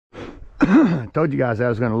I told you guys I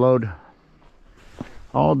was going to load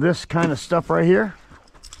all this kind of stuff right here.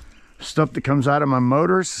 Stuff that comes out of my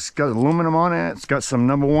motors. It's got aluminum on it. It's got some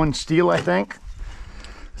 #1 steel, I think.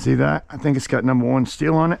 See that? I think it's got #1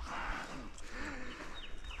 steel on it.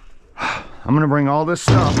 I'm going to bring all this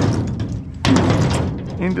stuff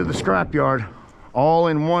into the scrapyard, all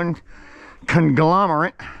in one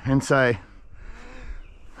conglomerate, and say,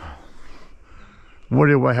 what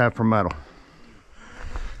do I have for metal?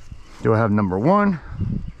 Do I have #1?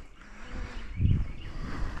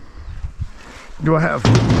 Do I have...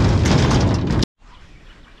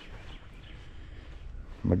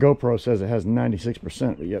 My GoPro says it has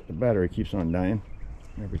 96%, but yet the battery keeps on dying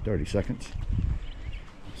every 30 seconds.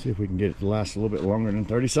 See if we can get it to last a little bit longer than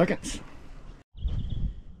 30 seconds.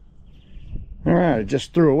 All right, I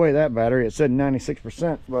just threw away that battery. It said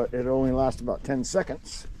 96%, but it only lasts about 10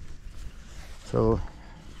 seconds. So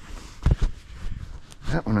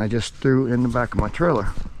that one I just threw in the back of my trailer.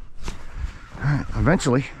 All right,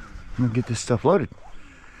 eventually I'm gonna get this stuff loaded.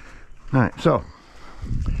 All right, so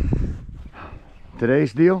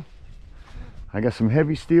today's deal, I got some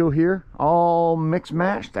heavy steel here, all mixed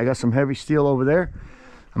matched. I got some heavy steel over there.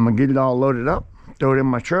 I'm gonna get it all loaded up, throw it in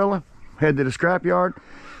my trailer, head to the scrapyard,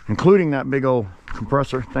 including that big old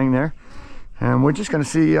compressor thing there. And we're just gonna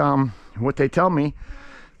see what they tell me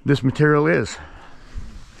this material is.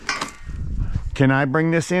 Can I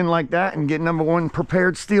bring this in like that and get #1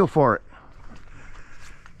 prepared steel for it?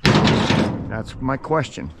 That's my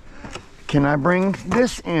question. Can I bring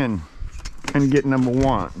this in and get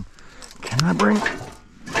 #1? Can I bring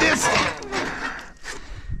this in?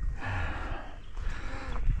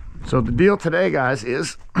 So the deal today, guys,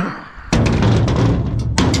 is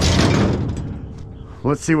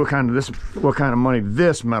let's see what kind of money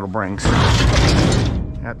this metal brings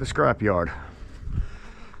at the scrapyard.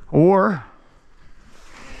 Or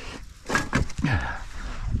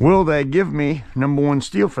will they give me #1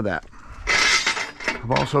 steel for that?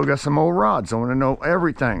 I've also got some old rods. I want to know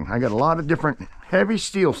everything. I got a lot of different heavy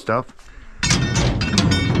steel stuff.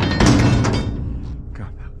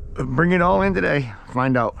 Bring it all in today.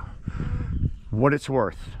 Find out what it's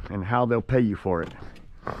worth and how they'll pay you for it,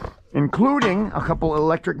 including a couple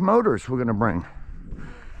electric motors we're going to bring.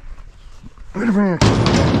 We're going to bring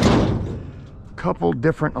a couple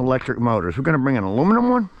different electric motors. We're going to bring an aluminum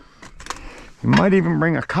one. We might even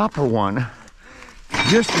bring a copper one,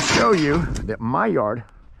 just to show you that my yard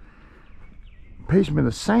pays me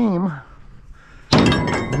the same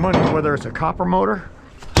money whether it's a copper motor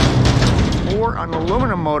or an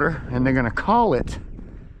aluminum motor, and they're going to call it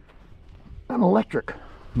an electric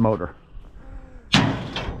motor.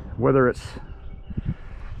 Whether it's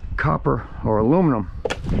copper or aluminum.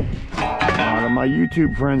 A lot of my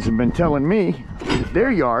YouTube friends have been telling me that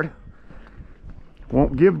their yard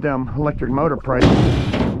won't give them electric motor prices.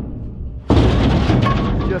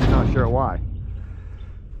 Just not sure why.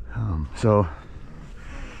 So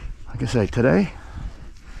like I say, today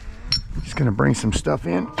just gonna bring some stuff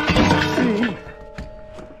in, see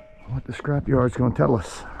what the scrapyard's gonna tell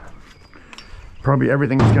us. Probably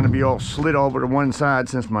everything's gonna be all slid over to one side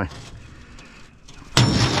since my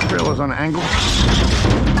trailer's on an angle.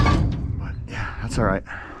 But yeah, that's all right.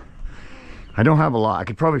 I don't have a lot. I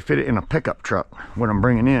could probably fit it in a pickup truck, what I'm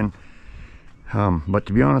bringing in. But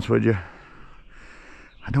to be honest with you,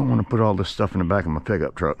 I don't want to put all this stuff in the back of my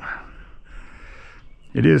pickup truck.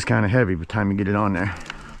 It is kind of heavy by the time you get it on there.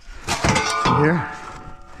 See here?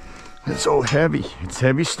 It's so heavy. It's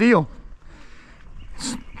heavy steel.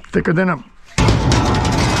 It's thicker than a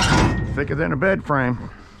bed frame.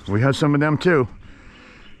 We have some of them too.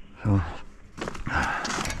 So, all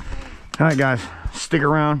right, guys, stick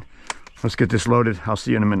around. Let's get this loaded. I'll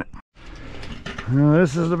see you in a minute. Now,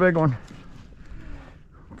 this is the big one.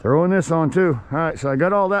 Throwing this on too. All right, so I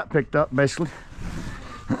got all that picked up basically.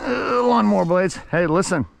 Lawnmower blades. Hey,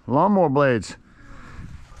 listen, lawnmower blades.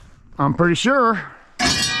 I'm pretty sure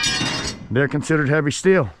they're considered heavy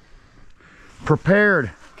steel.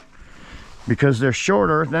 Prepared. Because they're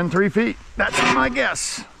shorter than 3 feet. That's my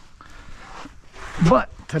guess. But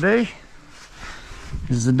today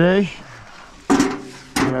is the day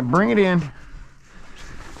that I bring it in.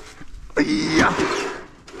 Yeah.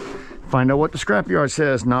 Find out what the scrapyard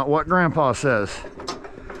says, not what Grandpa says.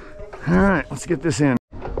 All right, let's get this in.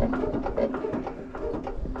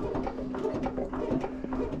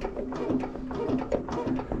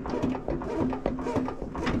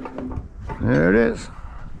 There it is.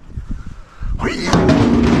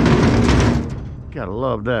 Gotta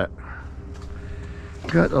love that.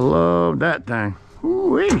 Gotta love that thing.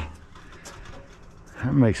 Ooh-wee.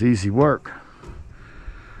 That makes easy work.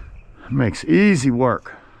 That makes easy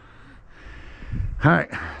work. All right,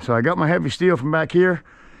 so I got my heavy steel from back here.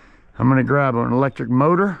 I'm gonna grab an electric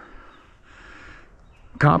motor,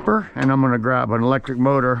 copper, and I'm gonna grab an electric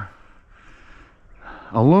motor,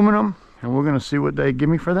 aluminum, and we're gonna see what they give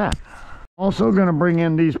me for that. Also gonna bring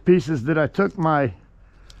in these pieces that I took my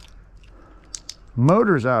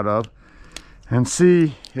motors out of and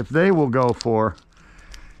see if they will go for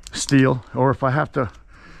steel, or if I have to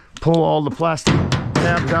pull all the plastic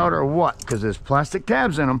tabs out or what, because there's plastic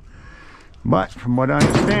tabs in them. But from what I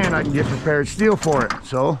understand, I can get prepared steel for it,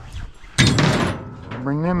 so I'll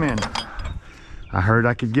bring them in. I heard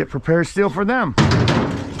I could get prepared steel for them.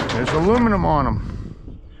 There's aluminum on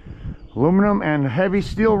them. Aluminum and heavy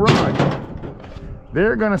steel rod.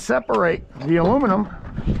 They're gonna separate the aluminum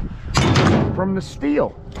from the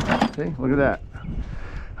steel. See, look at that.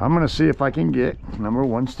 I'm gonna see if I can get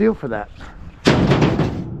 #1 steel for that.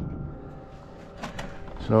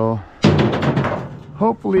 So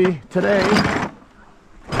hopefully today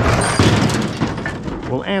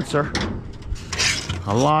will answer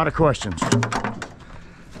a lot of questions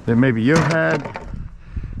that maybe you've had,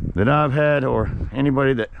 that I've had, or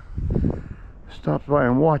anybody that stops by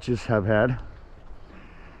and watches have had.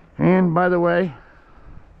 And by the way,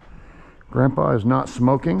 Grandpa is not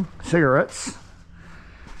smoking cigarettes.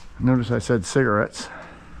 Notice I said cigarettes.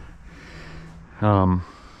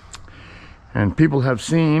 And people have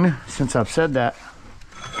seen, since I've said that,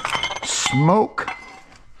 smoke,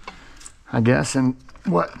 I guess. And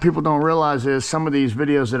what people don't realize is some of these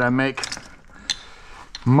videos that I make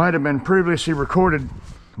might have been previously recorded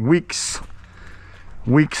weeks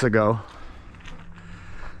ago.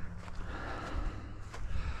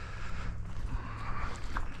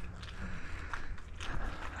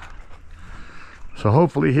 So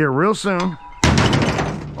hopefully here real soon,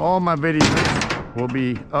 all my videos will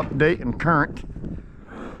be update and current.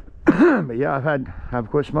 But yeah, I've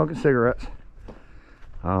quit smoking cigarettes.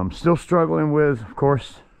 Still struggling with, of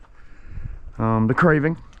course, the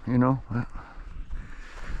craving, you know.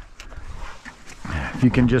 If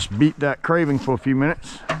you can just beat that craving for a few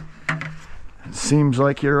minutes, it seems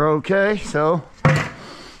like you're okay. So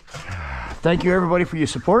thank you everybody for your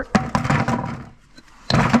support.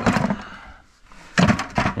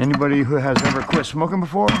 Anybody who has ever quit smoking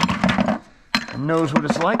before and knows what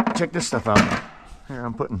it's like, check this stuff out. Here,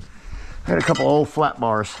 I had a couple old flat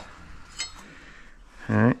bars.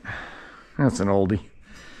 All right, that's an oldie.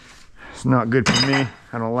 It's not good for me.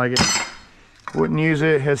 I don't like it. Wouldn't use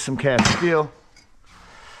it. It has some cast steel.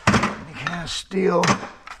 Cast steel.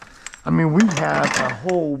 I mean, we have a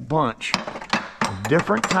whole bunch of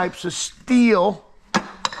different types of steel.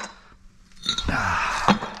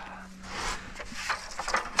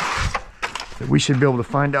 That we should be able to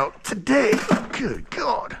find out today. Good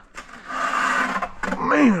God.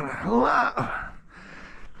 Man,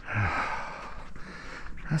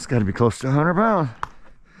 that's got to be close to 100 pounds.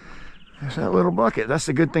 There's that little bucket. That's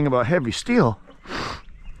the good thing about heavy steel.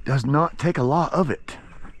 It does not take a lot of it.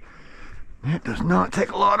 It does not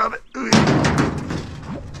take a lot of it.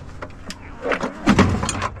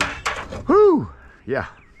 Whoo! Yeah.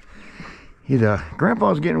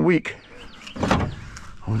 Grandpa's getting weak.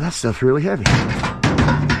 Oh, that stuff's really heavy.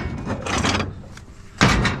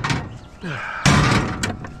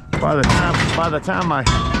 By the time I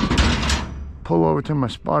pull over to my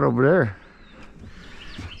spot over there,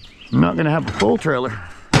 I'm not gonna have a full trailer.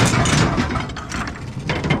 I'm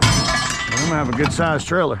gonna have a good sized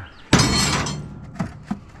trailer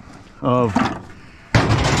of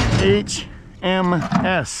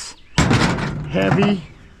HMS, heavy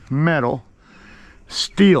metal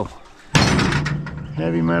steel.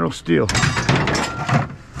 Heavy metal steel.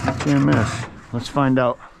 HMS. Let's find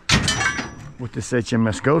out what this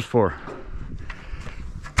HMS goes for.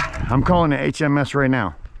 I'm calling it HMS right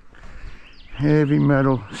now. Heavy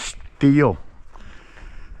metal steel.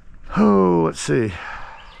 Oh, let's see.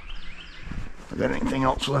 I got anything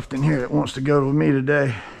else left in here that wants to go with me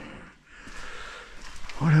today?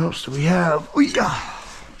 What else do we have? Oh, yeah.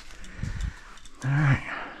 All right.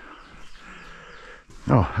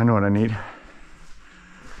 Oh, I know what I need.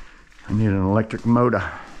 I need an electric motor.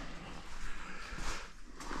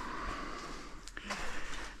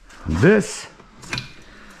 This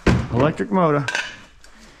electric motor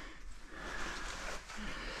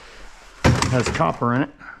has copper in it.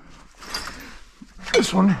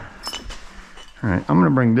 This one. All right, I'm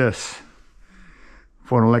gonna bring this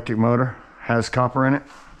for an electric motor. Has copper in it.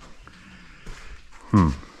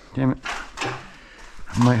 Damn it.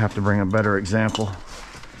 I might have to bring a better example.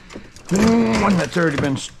 One that's already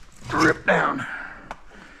been stripped down.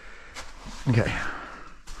 Okay.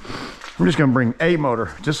 I'm just gonna bring a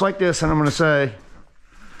motor, just like this, and I'm gonna say,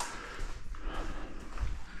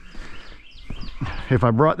 if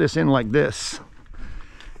I brought this in like this,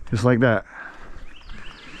 just like that,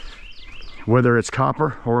 whether it's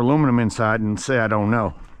copper or aluminum inside, and say I don't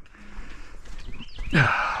know.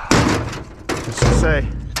 Let's just say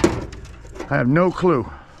I have no clue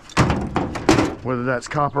whether that's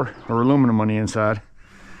copper or aluminum on the inside.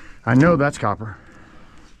 I know that's copper.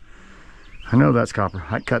 I know that's copper.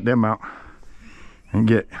 I cut them out and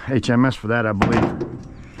get HMS for that, I believe.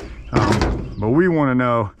 But we want to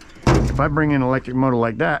know, if I bring in an electric motor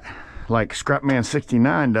like that, like Scrapman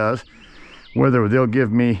 69 does, whether they'll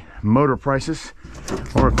give me motor prices,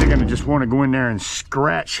 or if they're going to just want to go in there and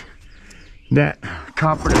scratch that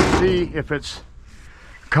copper to see if it's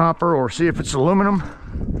copper or see if it's aluminum.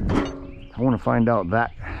 I want to find out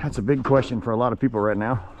that. That's a big question for a lot of people right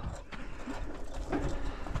now.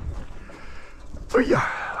 Oh yeah,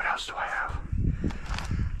 what else do I have?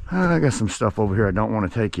 I got some stuff over here I don't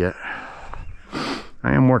want to take yet.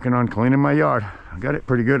 I am working on cleaning my yard. I got it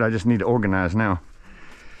pretty good. I just need to organize now.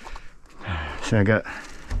 See, I got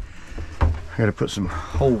to put some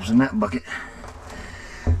holes in that bucket.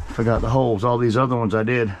 Forgot the holes. All these other ones I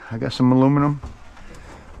did. I got some aluminum.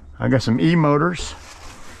 I got some E-motors.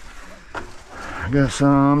 I got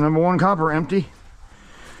some #1 copper empty.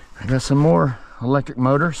 I got some more electric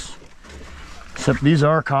motors. Except these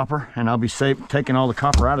are copper, and I'll be taking all the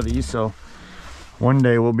copper out of these, so one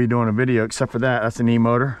day we'll be doing a video. Except for that, that's an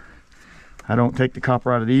E-motor. I don't take the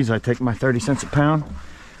copper out of these. I take my 30 cents a pound.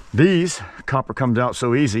 These, copper comes out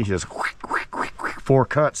so easy, just 4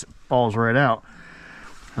 cuts, it falls right out.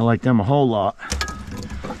 I like them a whole lot.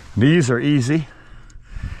 These are easy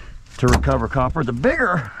to recover copper. The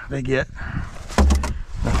bigger they get,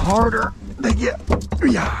 the harder they get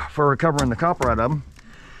for recovering the copper out of them.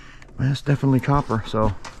 That's definitely copper,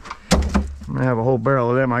 so I'm gonna have a whole barrel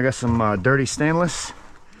of them. I got some dirty stainless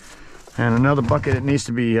and another bucket that needs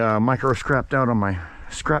to be micro scrapped out on my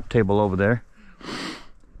scrap table over there.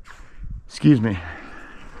 Excuse me.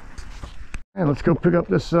 And let's go pick up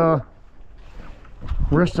this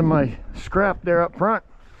rest of my scrap there up front.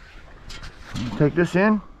 Take this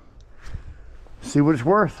in, see what it's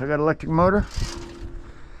worth. I got an electric motor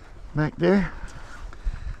back there.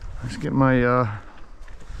 Let's get my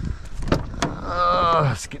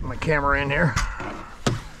let's get my camera in here.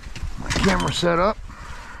 My camera set up.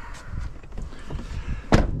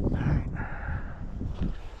 All right.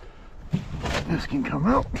 This can come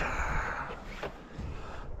out.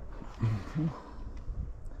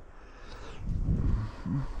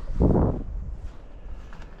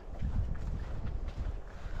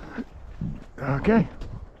 Okay.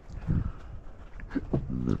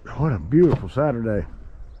 What a beautiful Saturday.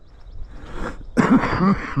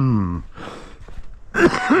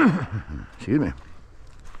 Excuse me.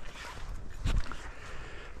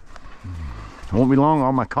 It won't be long,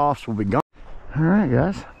 all my coughs will be gone. All right,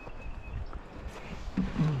 guys.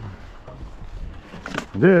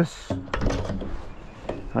 This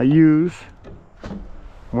I use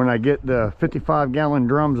when I get the 55-gallon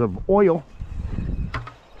drums of oil.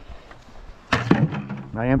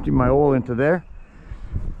 I empty my oil into there,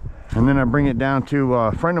 and then I bring it down to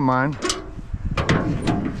a friend of mine,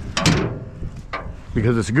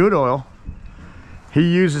 because it's good oil.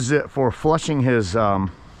 He uses it for flushing his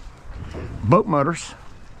boat motors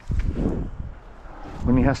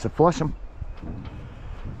when he has to flush them.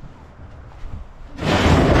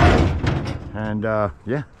 And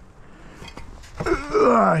yeah,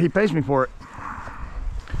 he pays me for it.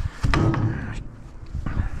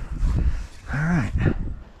 All right,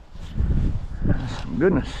 some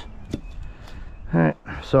goodness. All right,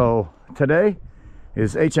 so today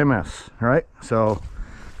is HMS, right? So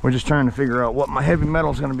we're just trying to figure out what my heavy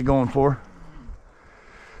metal is going to be going for.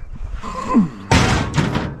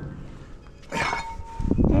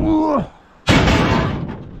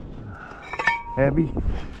 Heavy.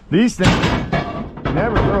 These things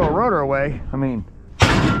never throw a rotor away. I mean,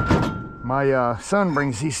 my son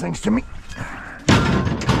brings these things to me.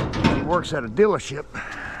 He works at a dealership,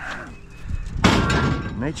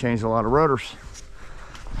 and they change a lot of rotors.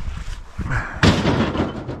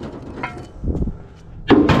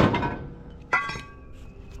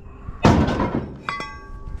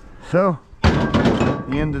 So, at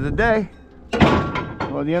the end of the day,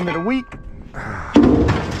 or the end of the week,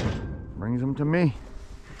 brings them to me.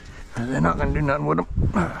 And they're not going to do nothing with them.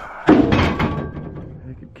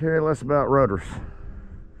 They could care less about rotors.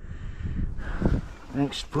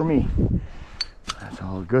 Thanks for me. That's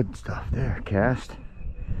all good stuff there. Cast.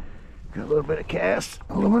 Got a little bit of cast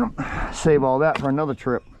aluminum. Save all that for another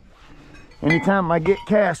trip. Anytime I get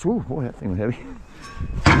cast, whoo, boy, that thing was heavy.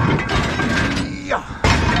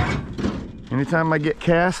 Anytime I get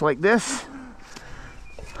cast like this,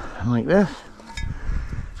 like this.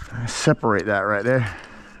 I separate that right there.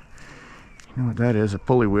 You know what that is, a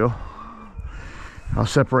pulley wheel. I'll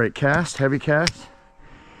separate cast, heavy cast,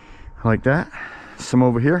 like that. Some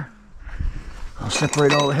over here. I'll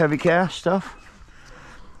separate all the heavy cast stuff.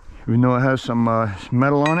 Even though it has some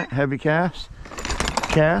metal on it, heavy cast,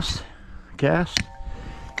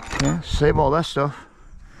 save all that stuff.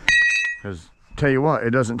 Because tell you what,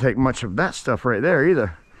 it doesn't take much of that stuff right there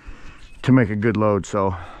either to make a good load.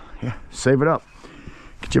 So yeah, save it up.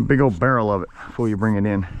 Get you a big old barrel of it before you bring it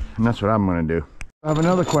in. And that's what I'm gonna do. I have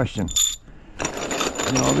another question.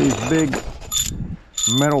 You know, these big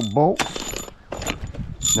metal bolts,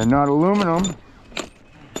 they're not aluminum.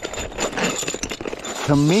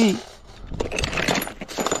 To me,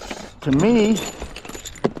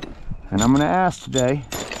 and I'm gonna ask today,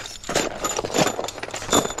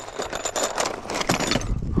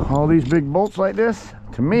 all these big bolts like this,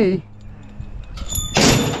 to me,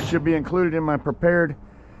 should be included in my prepared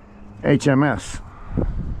HMS.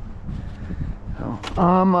 So,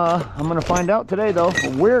 I'm gonna find out today though.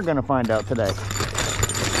 We're gonna find out today.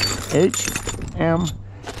 HMS,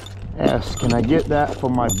 can I get that for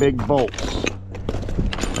my big bolts?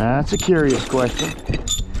 That's a curious question.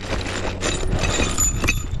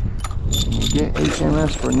 Can you get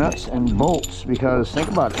HMS for nuts and bolts? Because think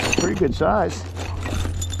about it, it's a pretty good size.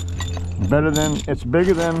 It's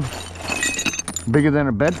bigger than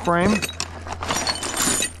a bed frame,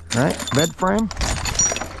 right? Bed frame,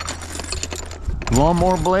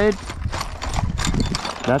 lawnmower blade.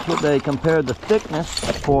 That's what they compared the thickness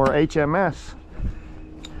for HMS.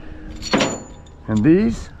 And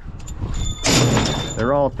these,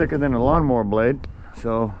 they're all thicker than a lawnmower blade.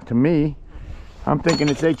 So to me, I'm thinking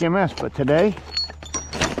it's HMS. But today,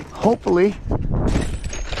 hopefully, we're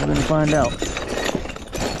going to find out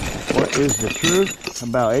what is the truth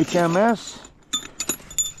about HMS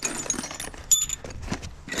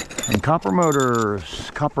and copper motors,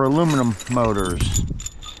 copper aluminum motors.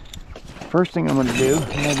 First thing I'm going to do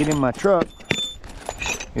when I get in my truck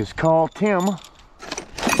is call Tim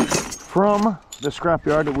from the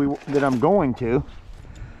scrapyard that I'm going to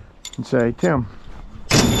and say, Tim,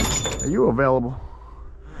 are you available?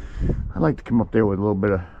 I'd like to come up there with a little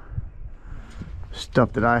bit of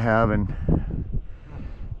stuff that I have, and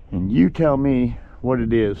you tell me what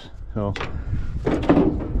it is. So,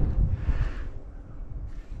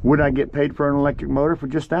 would I get paid for an electric motor for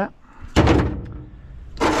just that?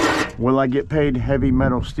 Will I get paid heavy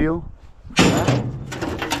metal steel for that?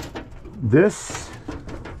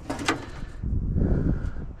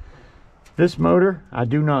 This motor, I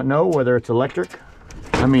do not know whether it's electric.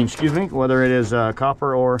 Whether it is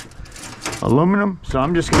copper or aluminum. So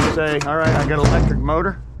I'm just gonna say, all right, I got an electric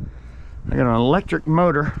motor. I got an electric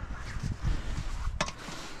motor.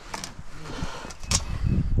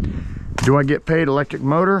 Do I get paid electric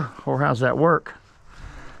motor, or how's that work?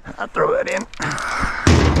 I throw that in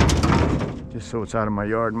just so it's out of my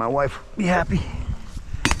yard. My wife will be happy.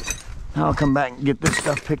 I'll come back and get this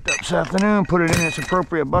stuff picked up this afternoon, put it in its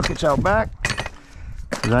appropriate buckets out back,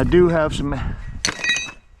 because I do have some.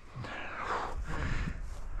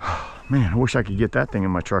 Man, I wish I could get that thing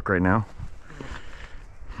in my truck right now.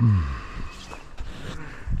 I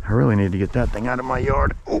really need to get that thing out of my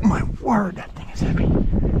yard. Oh my word, that thing is heavy.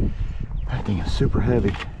 That thing is super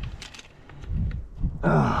heavy.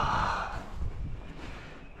 I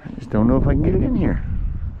just don't know if I can get it in here.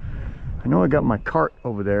 I know I got my cart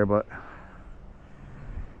over there, but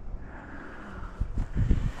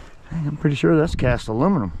I'm pretty sure that's cast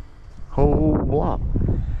aluminum. Whole block.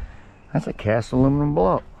 That's a cast aluminum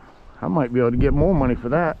block. I might be able to get more money for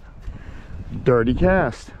that. Dirty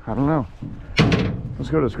cast. I don't know. Let's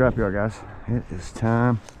go to the scrapyard, guys. It is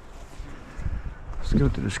time. Let's go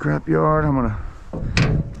to the scrapyard. I'm gonna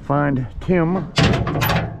find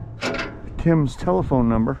Tim's telephone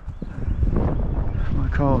number. I'm gonna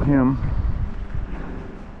call him.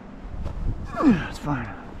 It's fine.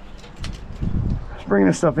 Let's bring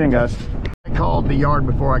this stuff in, guys. I called the yard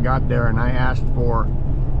before I got there, and I asked for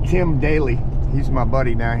Tim Daly. He's my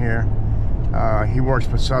buddy down here. He works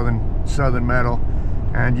for Southern Metal,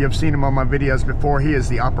 and you've seen him on my videos before. He is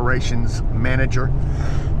the operations manager.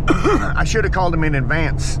 I should have called him in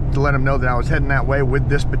advance to let him know that I was heading that way with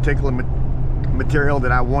this particular material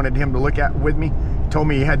that I wanted him to look at with me. He told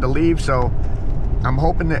me he had to leave, so I'm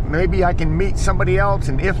hoping that maybe I can meet somebody else,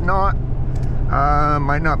 and if not,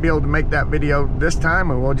 might not be able to make that video this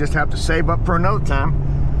time, and we'll just have to save up for another time.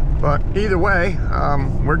 But either way,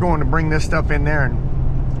 we're going to bring this stuff in there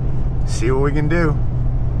and see what we can do.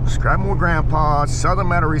 Scrapping with Grandpa, Southern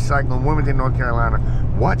Metal Recycling, Wilmington, North Carolina.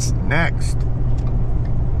 What's next?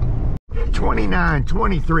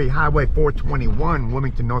 2923 Highway 421,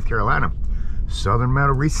 Wilmington, North Carolina. Southern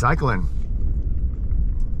Metal Recycling.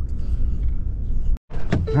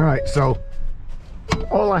 All right, so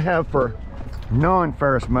all I have for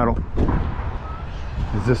non-ferrous metal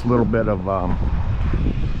is this little bit of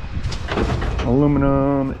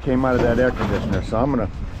aluminum that came out of that air conditioner. So I'm gonna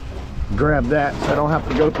grab that so I don't have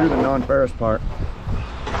to go through the non-ferrous part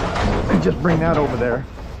and just bring that over there.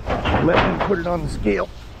 Let them put it on the scale,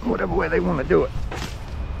 whatever way they want to do it.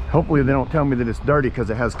 Hopefully they don't tell me that it's dirty because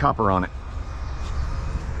it has copper on it.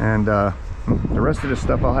 And the rest of this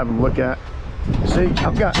stuff I'll have them look at. See,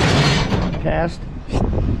 I've got cast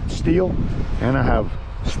steel and I have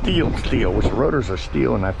steel, which rotors are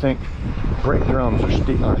steel, and I think brake drums are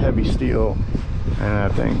steel, are heavy steel, and I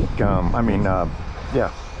think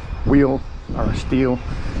yeah, wheels are steel.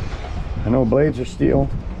 I know blades are steel.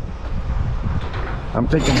 I'm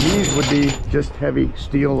thinking these would be just heavy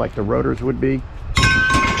steel like the rotors would be,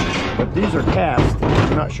 but these are cast.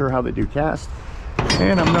 I'm not sure how they do cast,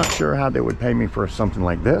 and I'm not sure how they would pay me for something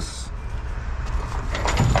like this.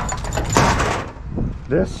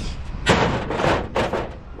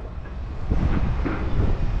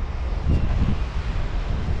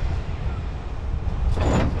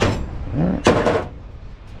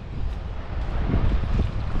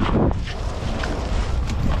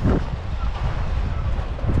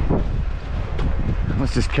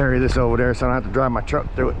 Let's just carry this over there so I don't have to drive my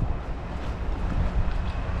truck through it.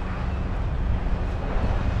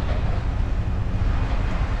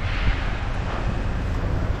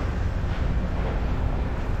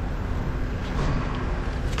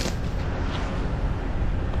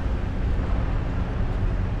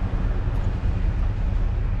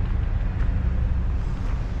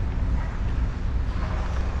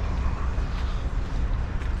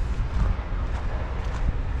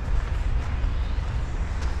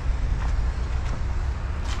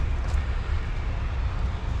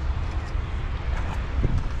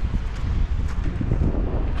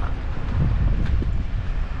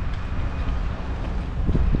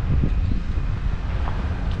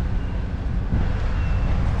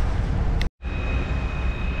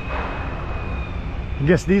 I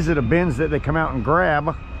guess these are the bins that they come out and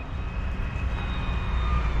grab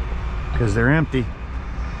because they're empty.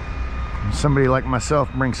 And somebody like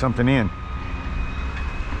myself brings something in.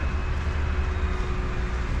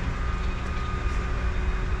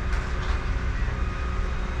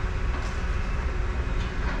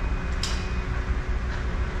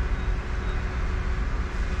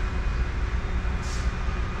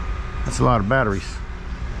 That's a lot of batteries.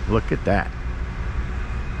 Look at that.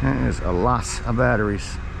 That is a lot of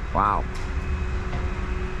batteries. Wow.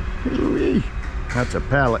 That's a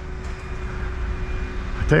pallet.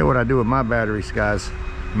 I tell you what I do with my batteries, guys.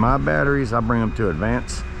 My batteries, I bring them to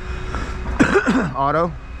Advance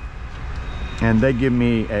Auto, and they give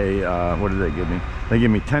me a what do they give me? They give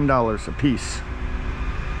me $10 a piece,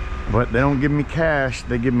 but they don't give me cash.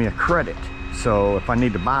 They give me a credit. So if I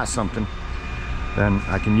need to buy something, then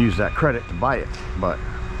I can use that credit to buy it. But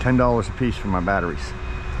 $10 a piece for my batteries,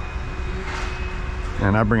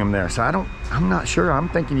 and I bring them there. So I'm not sure. I'm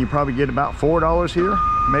thinking you probably get about $4 here,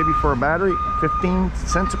 maybe for a battery, 15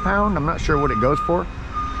 cents a pound. I'm not sure what it goes for,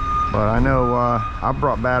 but I know I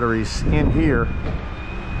brought batteries in here,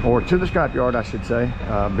 or to the scrapyard I should say,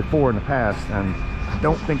 before in the past, and I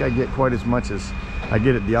don't think I get quite as much as I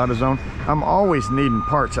get at the AutoZone. I'm always needing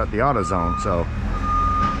parts at the AutoZone, so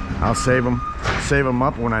I'll save them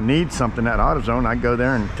up. When I need something at AutoZone, I go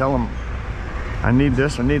there and tell them I need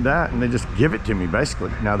this, I need that, and they just give it to me, basically.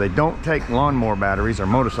 Now, they don't take lawnmower batteries or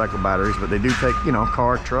motorcycle batteries, but they do take, you know,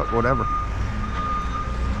 car, truck, whatever.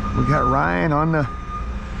 We got Ryan on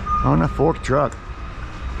the fork truck.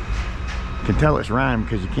 You can tell it's Ryan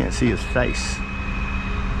because you can't see his face.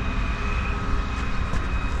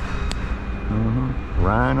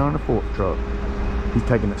 Ryan on the fork truck. He's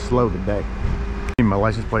taking it slow today. My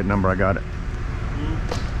license plate number, I got it.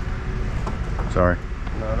 Sorry.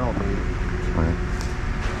 No, I don't need it. All right.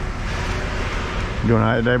 You doing all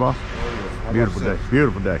right today, boss? Oh, yeah. Beautiful day.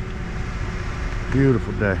 Beautiful day.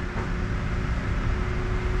 Beautiful day.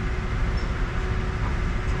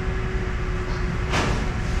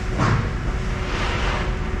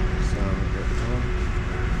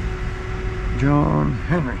 John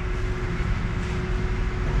Henry.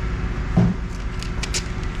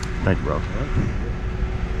 Thank you, bro.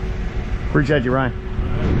 Appreciate you, Ryan.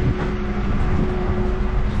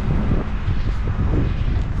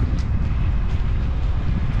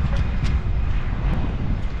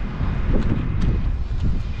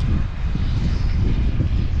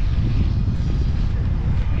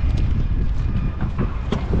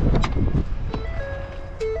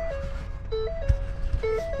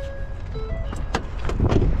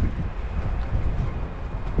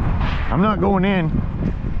 I'm not going in.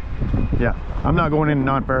 Yeah, I'm not going in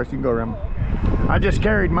non-ferrous. You can go around. I just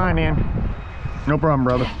carried mine in. No problem,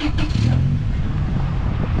 brother.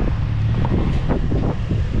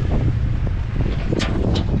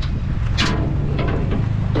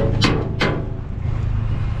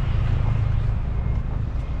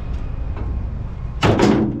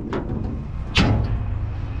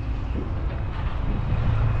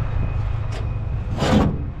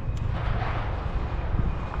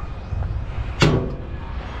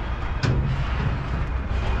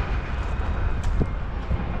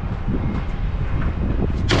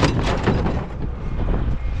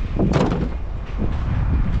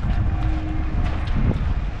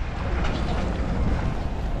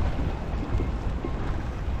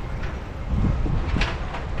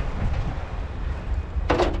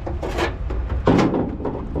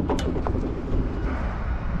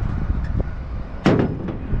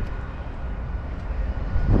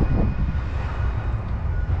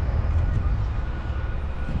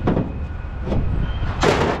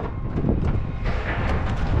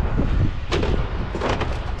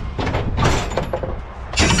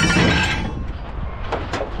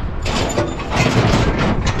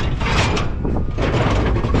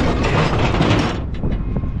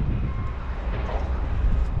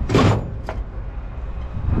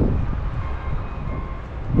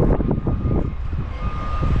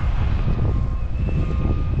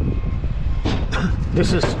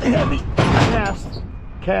 This is heavy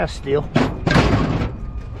cast steel.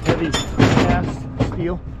 Heavy cast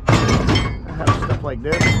steel. I have stuff like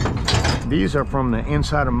this. These are from the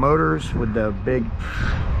inside of motors with the big,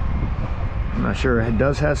 I'm not sure, it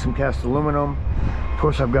does have some cast aluminum. Of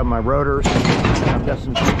course, I've got my rotors. I've got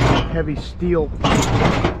some heavy steel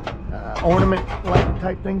ornament like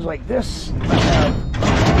type things like this. I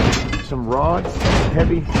have some rods,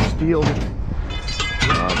 heavy steel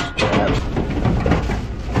rods.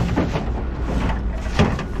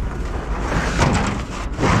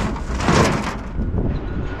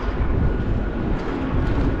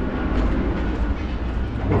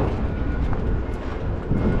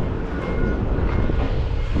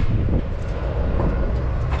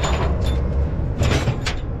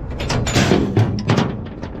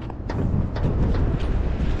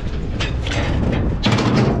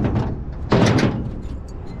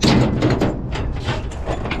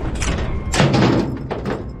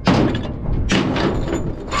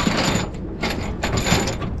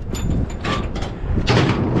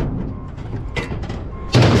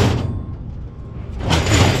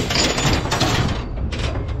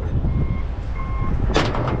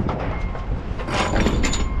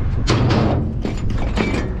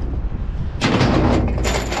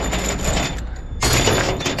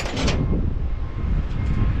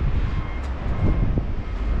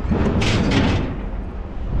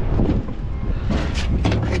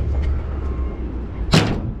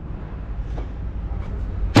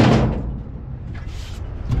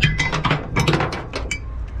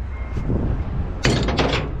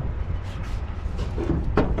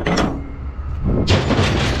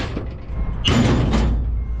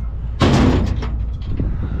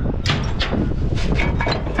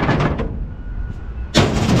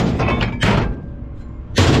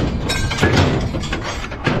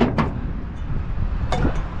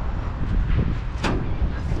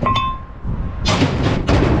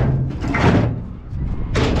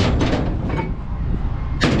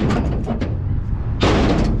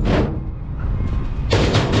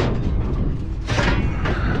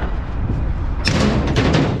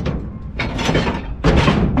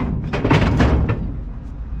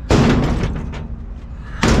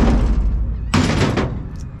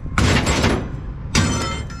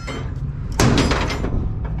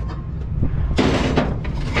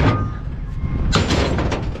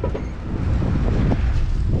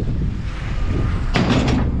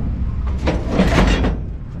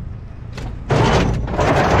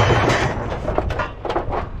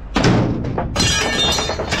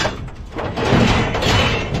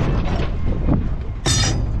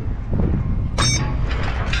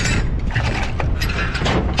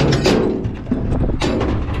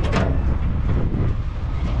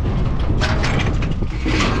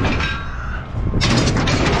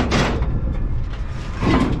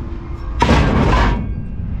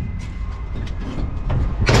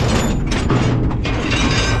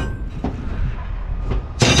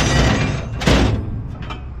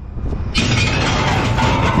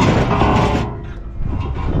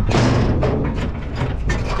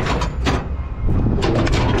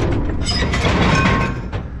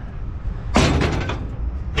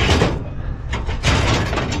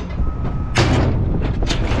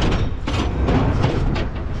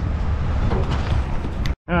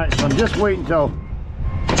 just wait until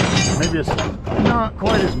maybe it's not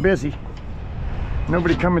quite as busy.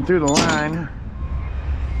 Nobody coming through the line.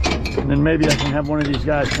 And then maybe I can have one of these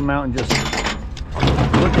guys come out and just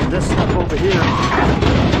look at this stuff over here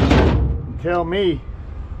and tell me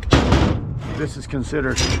if this is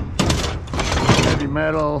considered heavy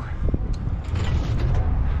metal.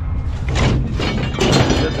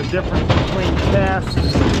 There's a difference between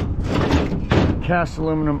cast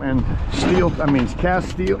aluminum and steel. I mean, cast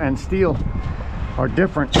steel and steel are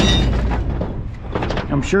different.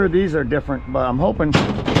 I'm sure these are different, but I'm hoping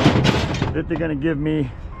that they're going to give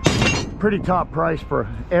me pretty top price for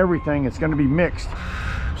everything. It's going to be mixed,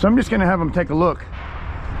 so I'm just going to have them take a look,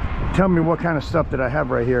 tell me what kind of stuff that I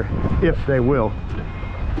have right here, if they will.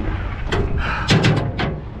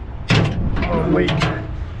 Oh, wait,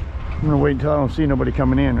 I'm gonna wait until I don't see nobody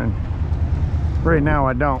coming in, and right now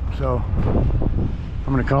I don't, so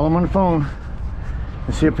I'm gonna call him on the phone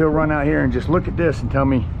and see if he'll run out here and just look at this and tell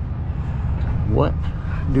me what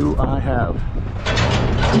do I have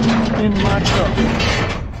in my truck.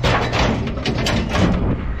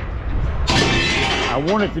 I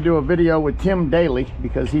wanted to do a video with Tim Daly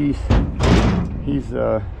because he's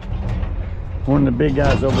one of the big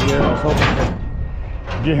guys over here. I was hoping to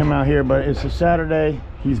get him out here, but it's a Saturday.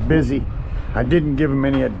 He's busy. I didn't give him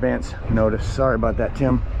any advance notice. Sorry about that,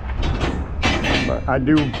 Tim. But I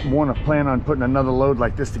do want to plan on putting another load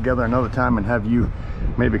like this together another time and have you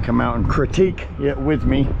maybe come out and critique it with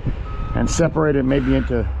me and separate it maybe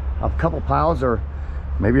into a couple piles, or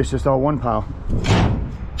maybe it's just all one pile.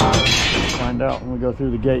 Find out when we go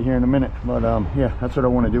through the gate here in a minute. But yeah, that's what I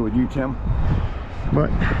want to do with you, Tim.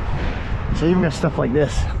 But so even got stuff like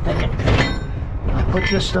this. I put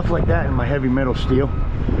this stuff like that in my heavy metal steel.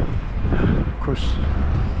 Of course,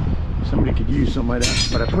 somebody could use something like that,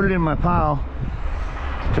 but I put it in my pile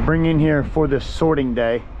to bring in here for this sorting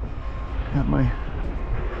day. Got my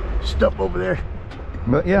stuff over there.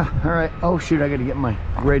 But yeah, all right. Oh shoot, I gotta get my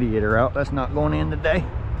radiator out. That's not going in today.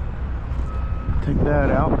 Take that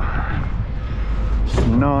out. It's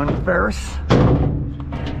non-ferrous.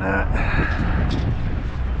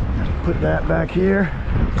 Put that back here.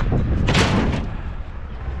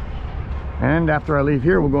 And after I leave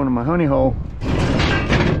here, we'll go into my honey hole.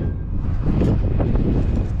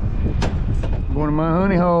 Going to my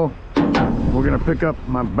honey hole. We're gonna pick up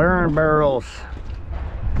my burn barrels.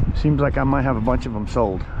 Seems like I might have a bunch of them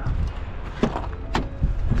sold.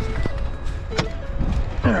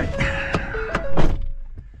 All right.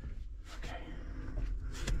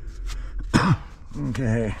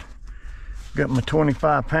 Okay. Got my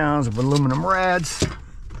 25 pounds of aluminum rads.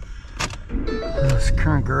 Let's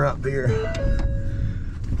crank her up here.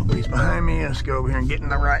 Nobody's behind me. Let's go over here and get in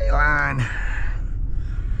the right line.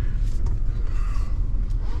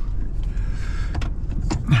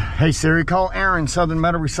 Hey Siri, call Aaron, Southern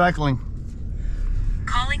Metal Recycling.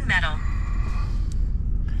 Calling metal.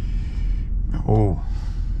 Oh.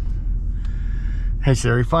 Hey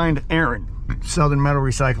Siri, find Aaron, Southern Metal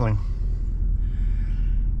Recycling.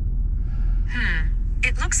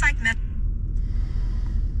 It looks like metal.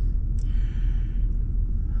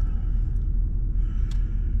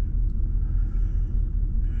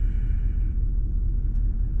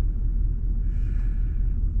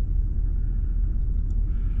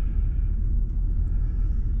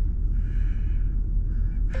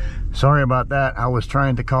 Sorry about that. I was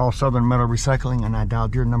trying to call Southern Metal Recycling and I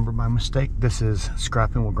dialed your number by mistake. This is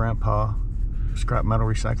Scrapping with Grandpa, Scrap Metal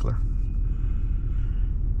Recycler.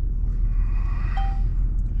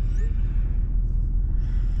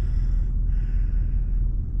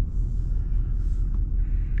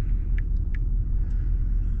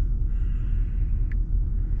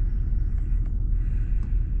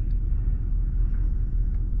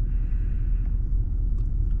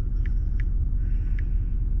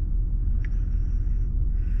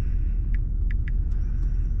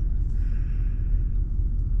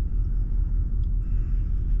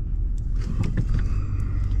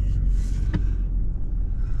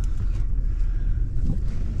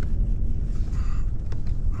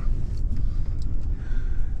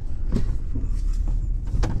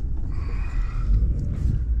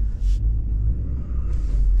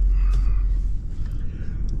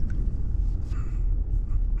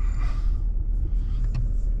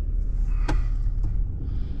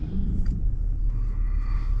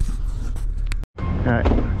 Alright,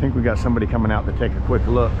 I think we got somebody coming out to take a quick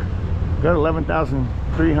look. Got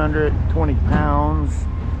 11,320 pounds.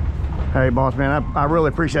 Hey boss man, I really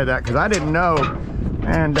appreciate that because I didn't know,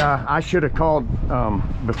 and I should have called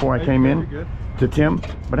before I came in to Tim,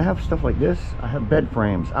 but I have stuff like this. I have bed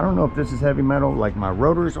frames. I don't know if this is heavy metal like my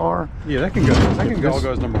rotors are. Yeah, that can go. That can go.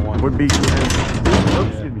 Goes number one. Would be.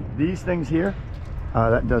 Excuse me. These things here.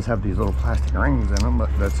 That does have these little plastic rings in them, but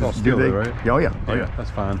that's all steel, right? Oh yeah. Oh yeah. That's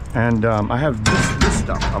fine. And I have this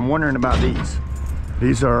stuff. I'm wondering about these.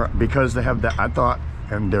 These are because they have that. I thought,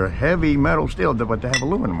 and they're heavy metal steel, but they have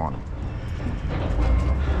aluminum on them.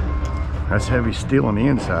 That's heavy steel on the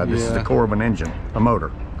inside. This is the core of an engine, a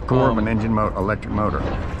motor. Core of an engine electric motor,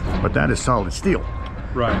 but that is solid steel,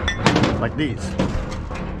 right? Like these.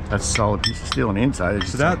 That's a solid piece of steel on the inside.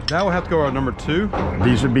 So that will have to go on number 2.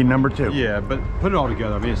 These would be number 2. Yeah, but put it all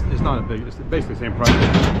together. I mean, it's not a big. It's basically the same price.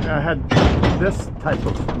 I had this type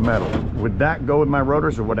of metal. Would that go with my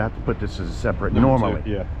rotors, or would I have to put this as a separate? Number normally, 2,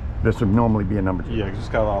 yeah. This would normally be a number 2. Yeah, because it's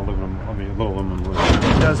got a lot of aluminum. I mean, a little aluminum.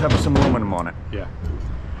 It does have some aluminum on it. Yeah.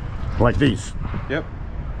 Like these. Yep.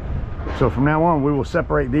 So from now on, we will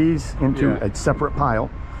separate these into a separate pile.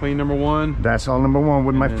 Clean number 1. That's all number 1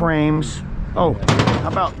 with my frames. Oh, how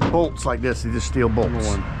about bolts like this? These are steel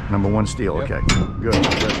bolts. Number 1 steel. Yep. Okay,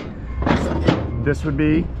 good. This would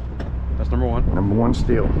be. That's number 1. Number 1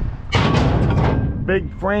 steel.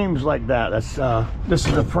 Big frames like that. That's this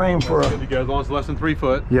is a frame for. Good to go as long as it's less than 3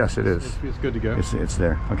 foot. Yes, it is. It's good to go. It's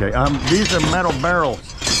there. Okay. These are metal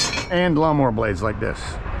barrels and lawnmower blades like this.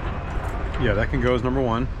 Yeah, that can go as number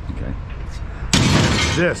 1. Okay.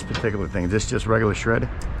 This particular thing, this just regular shred?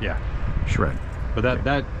 Yeah. Shred. But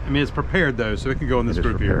that I mean, it's prepared though, so it can go in this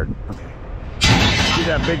group here. Okay. See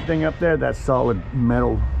that big thing up there? That's solid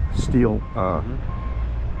metal steel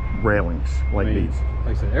railings like these.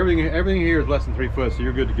 Like I said, everything here is less than 3 foot, so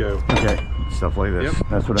you're good to go. Okay. Stuff like this. Yep.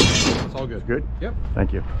 That's what I mean. It's all good. Good? Yep.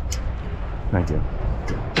 Thank you. Thank you.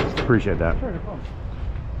 Appreciate that. Sure, no problem.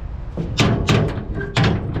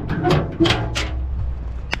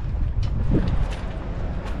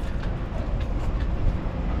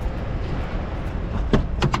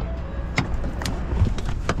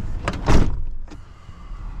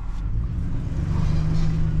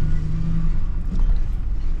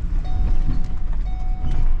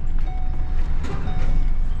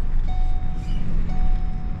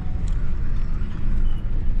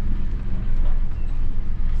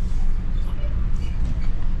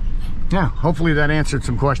 Yeah, hopefully that answered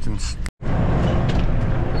some questions.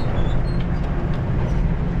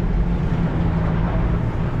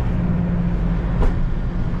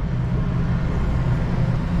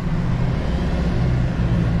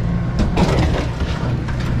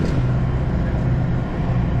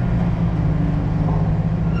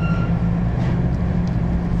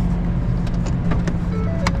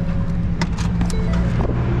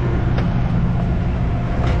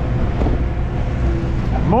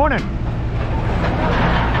 Morning.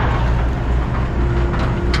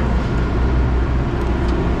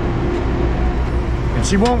 And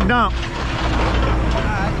she won't dump.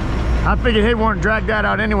 I figured he'd want to drag that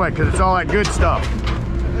out anyway because it's all that good stuff.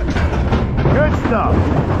 Good stuff.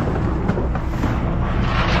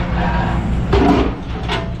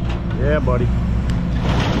 Yeah, buddy.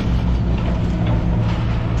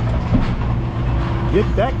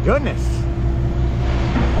 Get that goodness.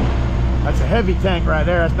 That's a heavy tank right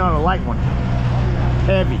there. That's not a light one.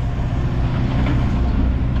 Heavy.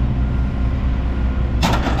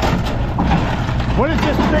 What is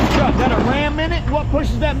this big truck? Is that a ram in it? What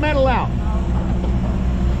pushes that metal out?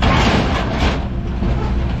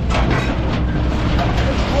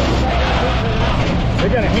 They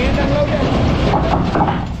got a hand unload that?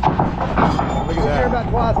 Look at that. Here about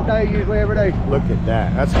twice a day, usually every day. Look at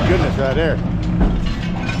that. That's some goodness right there.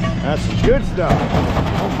 That's some good stuff.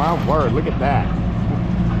 Oh my word, look at that.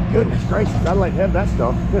 Goodness gracious, I'd like to have that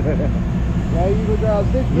stuff. Yeah, you go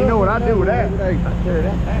drive this. You know what I do with that? I tear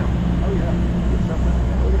that down. Oh yeah. Get something.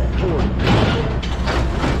 Look at that cord.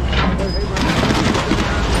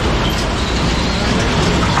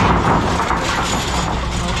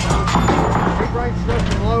 Big range stuff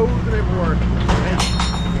and loads and everywhere.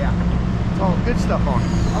 Yeah. It's all good stuff on it.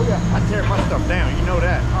 Oh yeah. I tear my stuff down, you know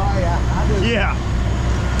that. Oh yeah, I do. Yeah.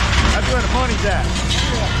 That's where the money's at.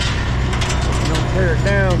 Yeah. You don't tear it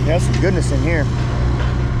down. There's some goodness in here.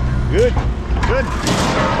 Good. Good.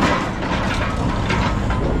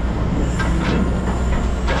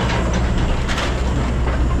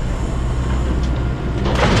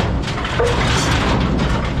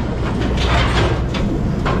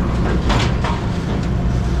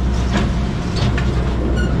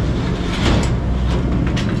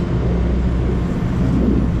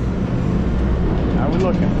 How we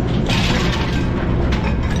looking?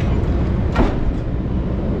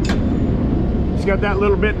 It's got that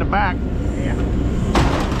little bit in the back. Yeah.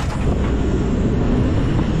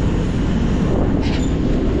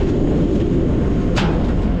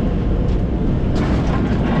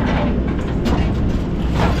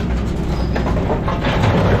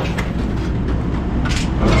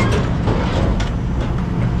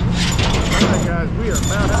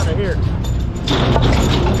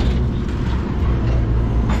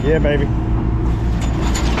 Yeah, baby.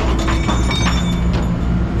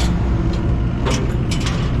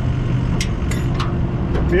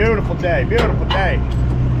 Beautiful day, beautiful day.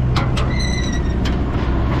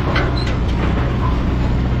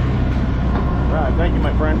 All right, thank you,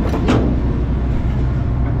 my friend.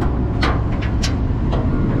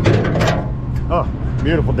 Oh,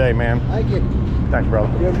 beautiful day, man. Thank you. Thanks,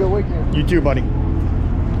 brother. You have a good weekend. You too, buddy.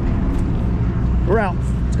 We're out.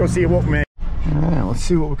 Let's go see what we made. All right, let's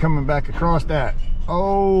see what we're coming back across at.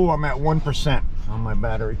 Oh, I'm at 1% on my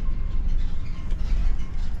battery.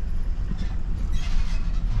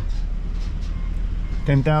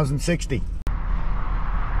 $10,060.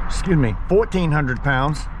 Excuse me, 1,400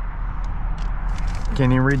 pounds.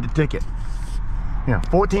 Can't even read the ticket. Yeah,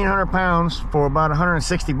 1,400 pounds for about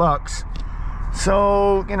 160 bucks.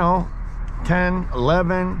 So, you know, 10,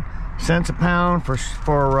 11 cents a pound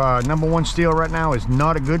for number one steel right now is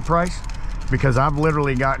not a good price, because I've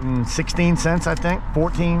literally gotten 16 cents, I think,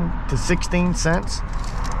 14 to 16 cents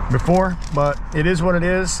before, but it is what it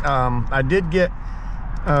is. I did get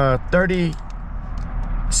 30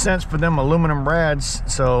 cents for them aluminum rads,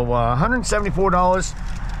 so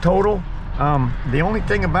 $174 total. The only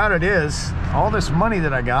thing about it is all this money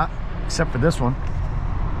that I got, except for this one,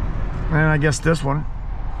 and I guess this one.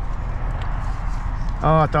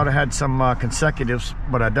 Oh, I thought I had some consecutives,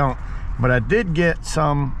 but I don't. But I did get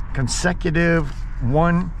some consecutive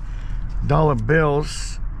 $1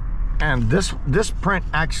 bills, and this print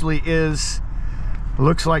actually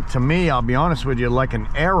looks like, to me, I'll be honest with you, like an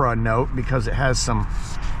era note, because it has some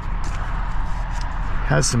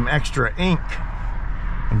extra ink.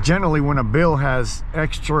 And generally when a bill has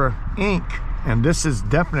extra ink, and this is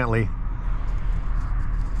definitely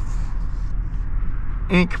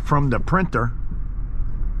ink from the printer,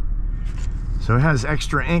 so it has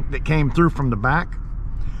extra ink that came through from the back.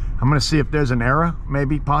 I'm going to see if there's an error,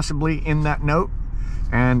 maybe possibly in that note,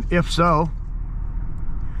 and if so,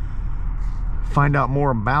 find out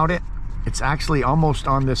more about it. It's actually almost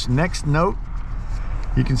on this next note.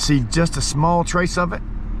 You can see just a small trace of it.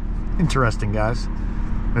 Interesting, guys.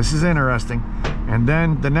 This is interesting. And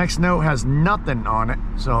then the next note has nothing on it,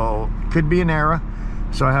 so it could be an error.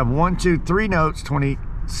 So I have 1, 2, 3 notes,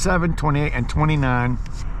 27, 28, and 29.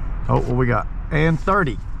 Oh, what we got? And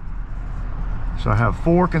 30. So I have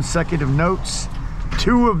 4 consecutive notes.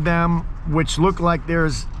 2 of them which look like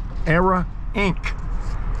there's error ink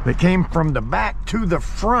that came from the back to the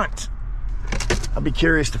front. I'll be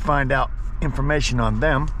curious to find out information on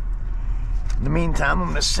them. In the meantime, I'm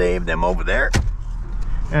gonna save them over there.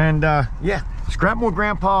 And yeah, Scrapmore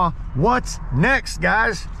Grandpa, what's next,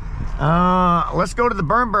 guys? Let's go to the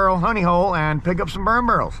burn barrel honey hole and pick up some burn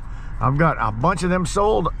barrels. I've got a bunch of them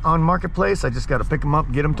sold on Marketplace. I just got to pick them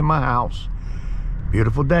up, get them to my house.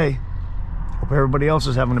 Beautiful day. Hope everybody else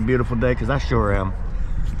is having a beautiful day, because I sure am.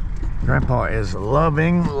 Grandpa is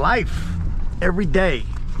loving life every day.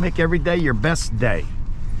 Make every day your best day.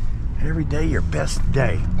 Every day your best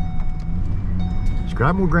day.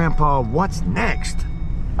 Scrapmore Grandpa, what's next?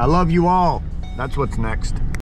 I love you all. That's what's next.